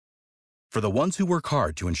For the ones who work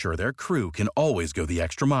hard to ensure their crew can always go the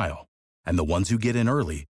extra mile, and the ones who get in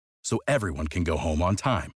early so everyone can go home on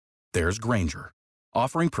time, there's Grainger,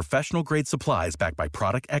 offering professional-grade supplies backed by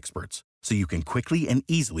product experts so you can quickly and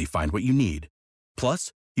easily find what you need.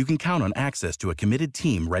 Plus, you can count on access to a committed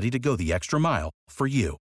team ready to go the extra mile for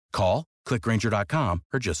you. Call, click Grainger.com,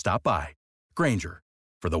 or just stop by. Grainger,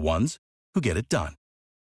 for the ones who get it done.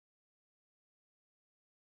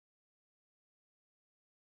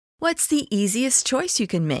 What's the easiest choice you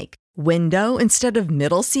can make? Window instead of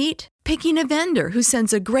middle seat? Picking a vendor who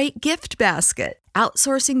sends a great gift basket?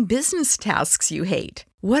 Outsourcing business tasks you hate?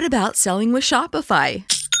 What about selling with Shopify?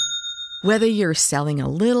 Whether you're selling a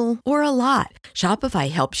little or a lot,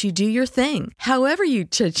 Shopify helps you do your thing, however you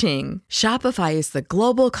cha-ching. Shopify is the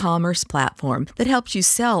global commerce platform that helps you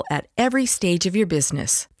sell at every stage of your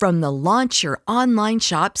business. From the launch your online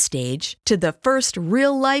shop stage to the first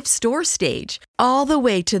real-life store stage, all the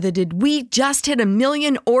way to the did we just hit 1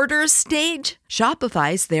 million orders stage.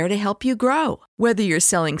 Shopify's there to help you grow. Whether you're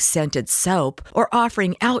selling scented soap or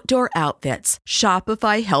offering outdoor outfits,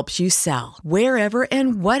 Shopify helps you sell. Wherever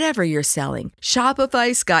and whatever you're selling,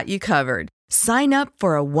 Shopify's got you covered. Sign up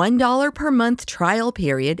for a $1 per month trial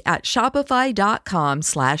period at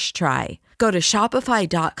shopify.com/try. Go to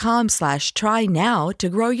shopify.com/try now to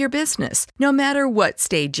grow your business, no matter what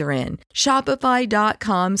stage you're in.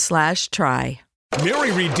 Shopify.com/try.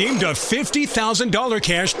 Mary redeemed a $50,000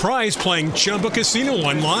 cash prize playing Chumba Casino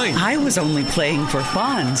online. I was only playing for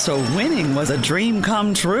fun, so winning was a dream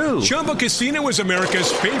come true. Chumba Casino is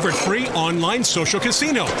America's favorite free online social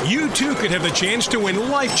casino. You, too, could have the chance to win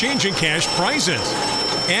life-changing cash prizes.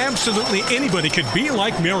 Absolutely anybody could be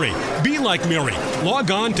like Mary. Be like Mary.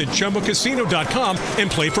 Log on to ChumbaCasino.com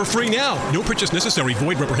and play for free now. No purchase necessary.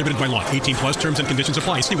 Void where prohibited by law. 18 plus terms and conditions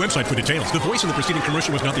apply. See website for details. The voice in the preceding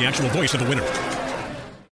commercial was not the actual voice of the winner.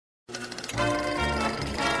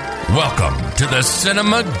 Welcome to the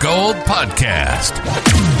Cinema Gold Podcast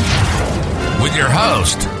with your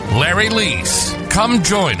host, Larry Leese. Come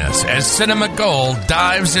join us as Cinema Gold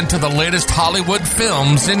dives into the latest Hollywood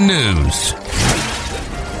films and news.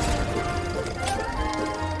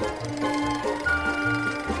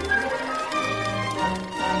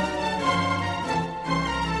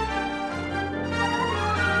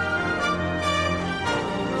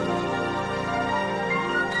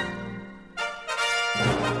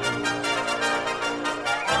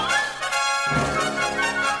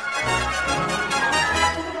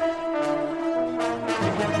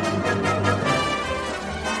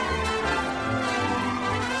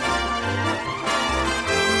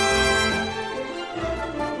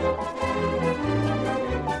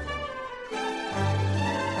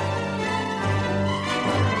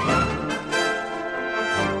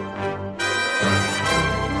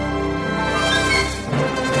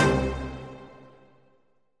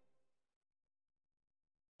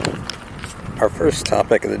 Our first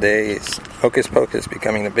topic of the day is Hocus Pocus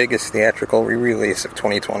becoming the biggest theatrical re-release of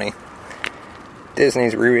 2020.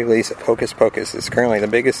 Disney's re-release of Hocus Pocus is currently the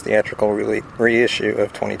biggest theatrical reissue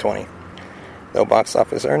of 2020. Though box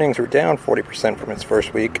office earnings were down 40% from its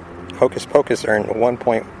first week, Hocus Pocus earned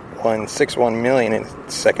 $1.161 million in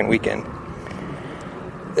its second weekend.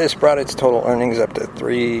 This brought its total earnings up to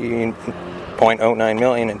 $3.09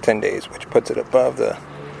 million in 10 days, which puts it above the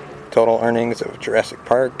total earnings of Jurassic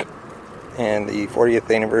Park and the 40th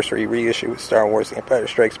anniversary reissue with Star Wars The Empire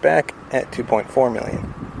Strikes Back at $2.4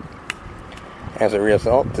 million. As a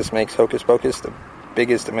result, this makes Hocus Pocus the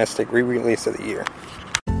biggest domestic re-release of the year.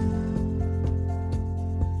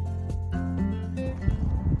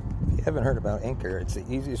 If you haven't heard about Anchor, it's the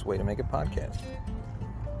easiest way to make a podcast.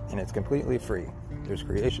 And it's completely free. There's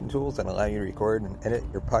creation tools that allow you to record and edit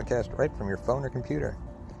your podcast right from your phone or computer.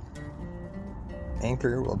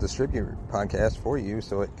 Anchor will distribute your podcast for you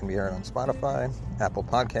so it can be heard on Spotify, Apple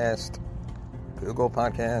Podcast, Google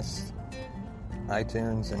Podcasts,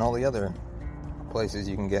 iTunes, and all the other places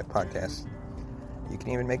you can get podcasts. You can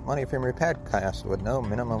even make money from your podcast with no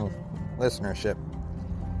minimum listenership.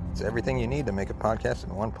 It's everything you need to make a podcast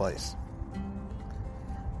in one place.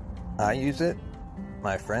 I use it.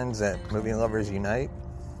 My friends at Movie Lovers Unite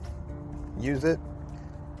use it.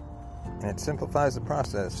 And it simplifies the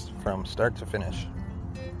process from start to finish.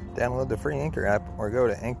 Download the free Anchor app or go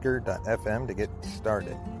to anchor.fm to get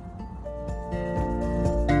started.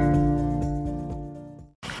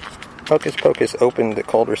 Hocus Pocus opened to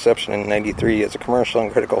cold reception in '93 as a commercial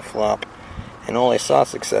and critical flop, and only saw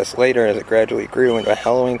success later as it gradually grew into a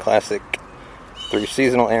Halloween classic through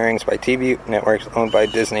seasonal airings by TV networks owned by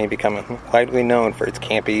Disney, becoming widely known for its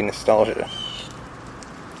campy nostalgia.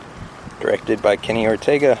 Directed by Kenny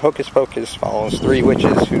Ortega, Hocus Pocus follows three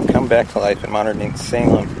witches who come back to life in modern-day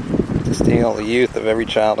Salem to steal the youth of every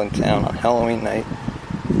child in town on Halloween night.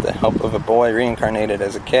 With the help of a boy reincarnated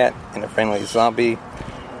as a cat and a friendly zombie,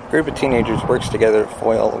 a group of teenagers works together to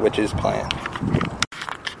foil the witches' plan.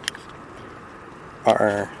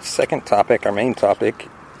 Our main topic,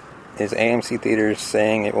 is AMC Theaters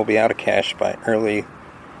saying it will be out of cash by early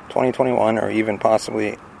 2021 or even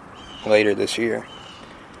possibly later this year.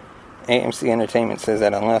 AMC Entertainment says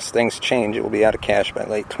that unless things change, it will be out of cash by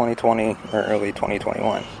late 2020 or early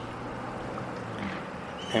 2021.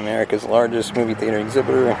 America's largest movie theater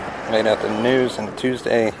exhibitor laid out the news in a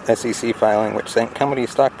Tuesday SEC filing which sent company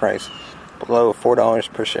stock price below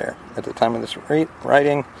 $4 per share. At the time of this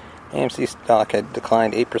writing, AMC stock had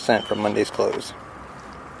declined 8% from Monday's close.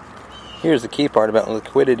 Here's the key part about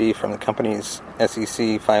liquidity from the company's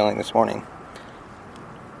SEC filing this morning.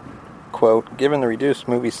 Quote, given the reduced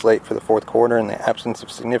movie slate for the fourth quarter and the absence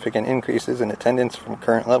of significant increases in attendance from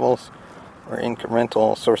current levels or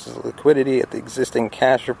incremental sources of liquidity at the existing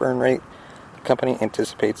cash burn rate, the company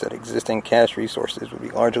anticipates that existing cash resources will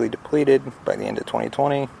be largely depleted by the end of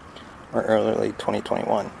 2020 or early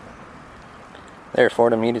 2021.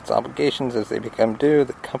 Therefore, to meet its obligations as they become due,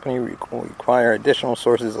 the company will require additional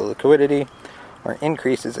sources of liquidity or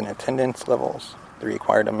increases in attendance levels. The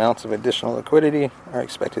required amounts of additional liquidity are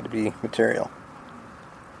expected to be material.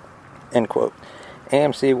 End quote.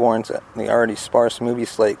 AMC warns that the already sparse movie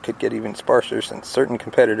slate could get even sparser since certain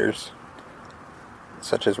competitors,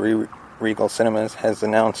 such as Regal Cinemas, has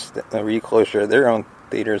announced the reclosure of their own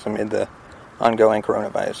theaters amid the ongoing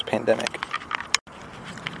coronavirus pandemic.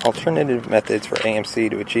 Alternative methods for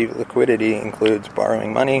AMC to achieve liquidity includes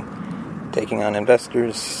borrowing money, taking on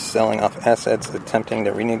investors, selling off assets, attempting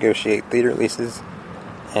to renegotiate theater leases,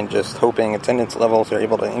 and just hoping attendance levels are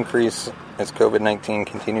able to increase as COVID-19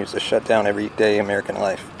 continues to shut down everyday American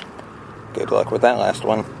life. Good luck with that last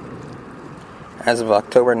one. As of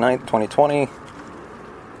October 9th, 2020,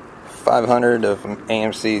 500 of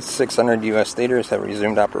AMC's 600 U.S. theaters have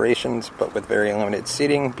resumed operations, but with very limited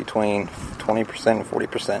seating, between 20% and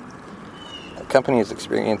 40%. The company is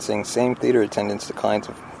experiencing same theater attendance declines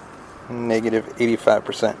of negative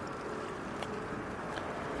 85%.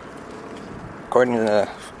 According to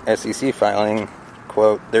the SEC filing,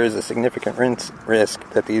 quote, there is a significant risk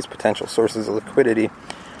that these potential sources of liquidity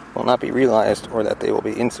will not be realized or that they will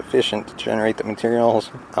be insufficient to generate the material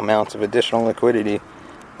amounts of additional liquidity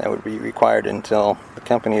that would be required until the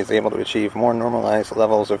company is able to achieve more normalized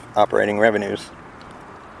levels of operating revenues.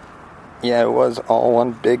 Yeah, it was all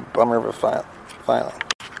one big bummer of a filing.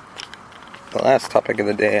 The last topic of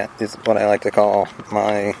the day is what I like to call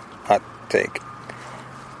my hot take.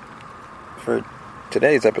 For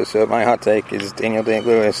today's episode, my hot take is Daniel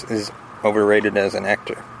Day-Lewis is overrated as an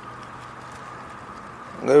actor.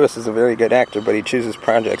 Lewis is a very good actor, but he chooses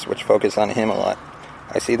projects which focus on him a lot.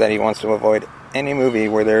 I see that he wants to avoid any movie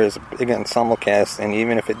where there is a big ensemble cast, and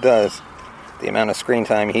even if it does, the amount of screen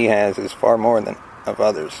time he has is far more than of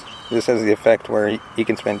others. This has the effect where he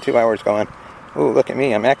can spend 2 hours going, ooh, look at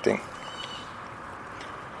me, I'm acting.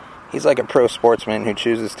 He's like a pro sportsman who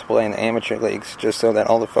chooses to play in the amateur leagues just so that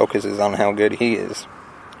all the focus is on how good he is.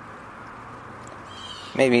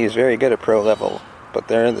 Maybe he's very good at pro level, but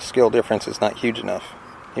there the skill difference is not huge enough.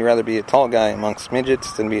 He'd rather be a tall guy amongst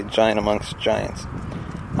midgets than be a giant amongst giants.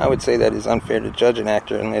 I would say that it's unfair to judge an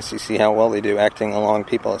actor unless you see how well they do acting along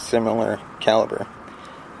people of similar caliber,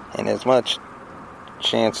 and as much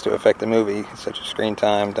chance to affect the movie, such as screen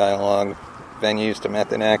time, dialogue, venues to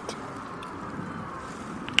method act.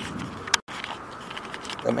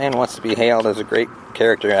 The man wants to be hailed as a great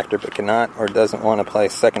character actor, but cannot or doesn't want to play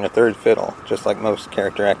second or third fiddle, just like most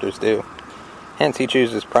character actors do. Hence, he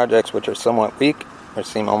chooses projects which are somewhat weak, or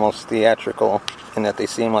seem almost theatrical, in that they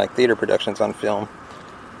seem like theater productions on film,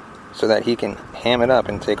 so that he can ham it up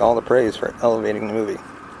and take all the praise for elevating the movie,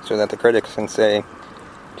 so that the critics can say,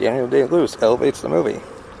 Daniel Day-Lewis elevates the movie.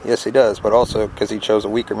 Yes, he does, but also because he chose a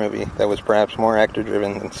weaker movie that was perhaps more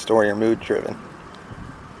actor-driven than story or mood-driven.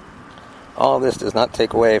 All of this does not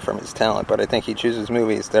take away from his talent, but I think he chooses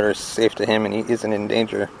movies that are safe to him and he isn't in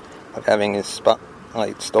danger of having his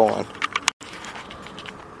spotlight stolen.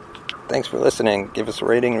 Thanks for listening. Give us a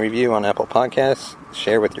rating and review on Apple Podcasts.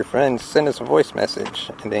 Share with your friends. Send us a voice message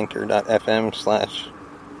at anchor.fm/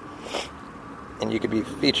 and you could be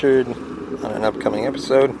featured on an upcoming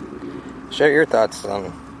episode. Share your thoughts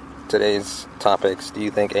on today's topics. Do you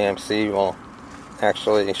think AMC will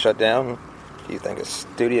actually shut down? Do you think a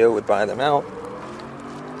studio would buy them out?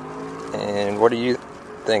 And what do you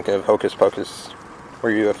think of Hocus Pocus?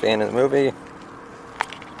 Were you a fan of the movie?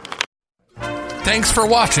 Thanks for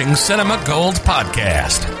watching Cinema Gold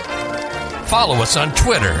Podcast. Follow us on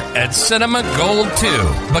Twitter at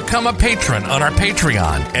CinemaGold2. Become a patron on our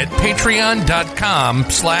Patreon at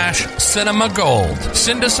patreon.com/cinemagold.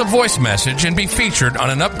 Send us a voice message and be featured on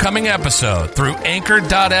an upcoming episode through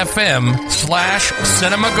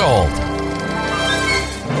anchor.fm/cinemagold.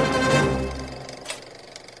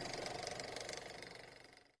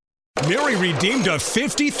 Mary redeemed a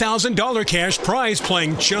 $50,000 cash prize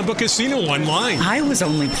playing Chumba Casino online. I was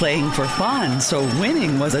only playing for fun, so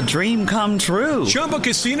winning was a dream come true. Chumba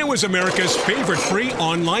Casino is America's favorite free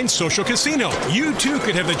online social casino. You too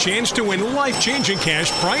could have the chance to win life-changing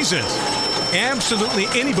cash prizes. Absolutely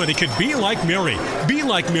anybody could be like Mary. Be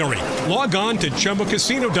like Mary. Log on to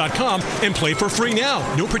ChumbaCasino.com and play for free now.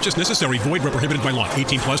 No purchase necessary. Void where prohibited by law.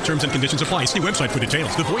 18 plus terms and conditions apply. See website for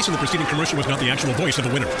details. The voice in the preceding commercial was not the actual voice of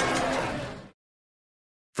the winner.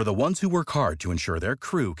 For the ones who work hard to ensure their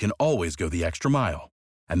crew can always go the extra mile,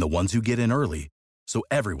 and the ones who get in early so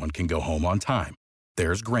everyone can go home on time,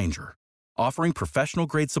 there's Grainger, offering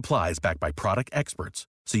professional-grade supplies backed by product experts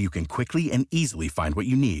so you can quickly and easily find what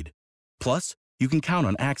you need. Plus, you can count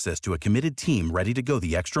on access to a committed team ready to go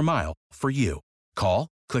the extra mile for you. Call,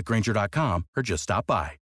 click Grainger.com, or just stop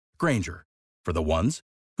by. Grainger, for the ones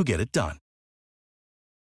who get it done.